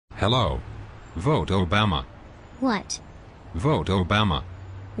Hello. Vote Obama. What? Vote Obama.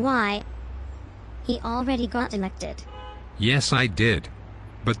 Why? He already got elected. Yes, I did.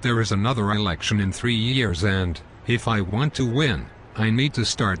 But there is another election in 3 years and, if I want to win, I need to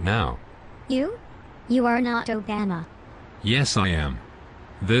start now. You? You are not Obama. Yes, I am.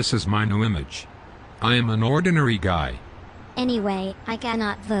 This is my new image. I am an ordinary guy. Anyway, I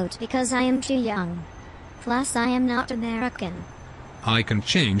cannot vote because I am too young. Plus, I am not American. I can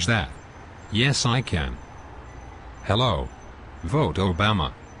change that. Yes, I can. Hello. Vote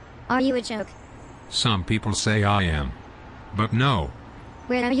Obama. Are you a joke? Some people say I am. But no.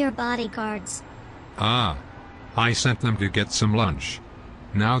 Where are your bodyguards? Ah. I sent them to get some lunch.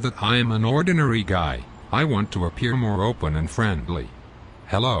 Now that I am an ordinary guy, I want to appear more open and friendly.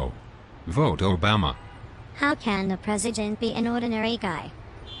 Hello. Vote Obama. How can a president be an ordinary guy?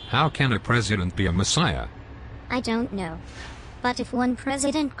 How can a president be a messiah? I don't know. But if one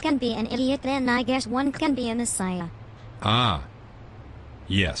president can be an idiot, then I guess one can be a messiah. Ah.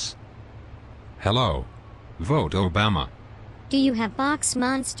 Yes. Hello. Vote Obama. Do you have box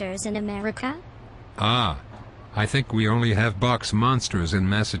monsters in America? Ah. I think we only have box monsters in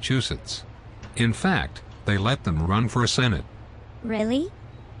Massachusetts. In fact, they let them run for Senate. Really?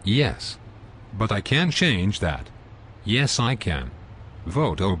 Yes. But I can change that. Yes, I can.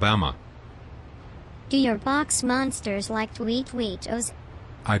 Vote Obama. Do your box monsters like to eat Wheatos?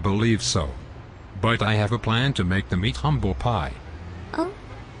 I believe so. But I have a plan to make them eat humble pie. Oh?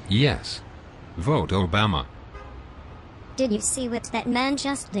 Yes. Vote Obama. Did you see what that man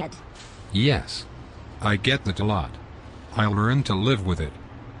just did? Yes. I get that a lot. I'll learn to live with it.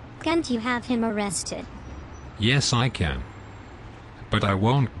 Can't you have him arrested? Yes, I can. But I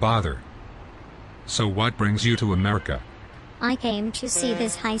won't bother. So what brings you to America? I came to see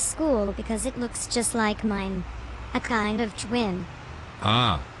this high school because it looks just like mine. A kind of twin.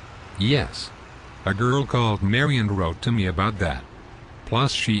 Ah. Yes. A girl called Marion wrote to me about that.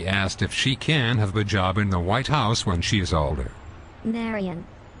 Plus she asked if she can have a job in the White House when she is older. Marion.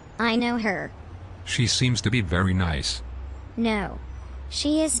 I know her. She seems to be very nice. No.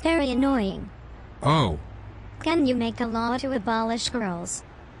 She is very annoying. Oh. Can you make a law to abolish girls?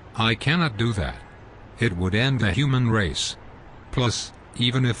 I cannot do that. It would end the human race. Plus,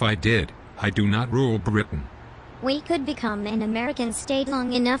 even if I did, I do not rule Britain. We could become an American state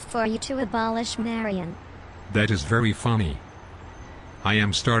long enough for you to abolish Marion. That is very funny. I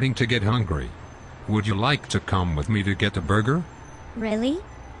am starting to get hungry. Would you like to come with me to get a burger? Really?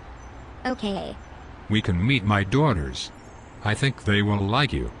 Okay. We can meet my daughters. I think they will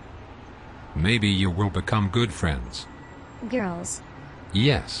like you. Maybe you will become good friends. Girls.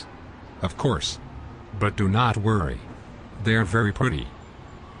 Yes. Of course. But do not worry. They're very pretty.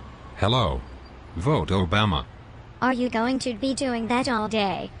 Hello. Vote Obama. Are you going to be doing that all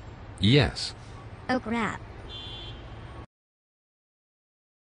day? Yes. Oh crap.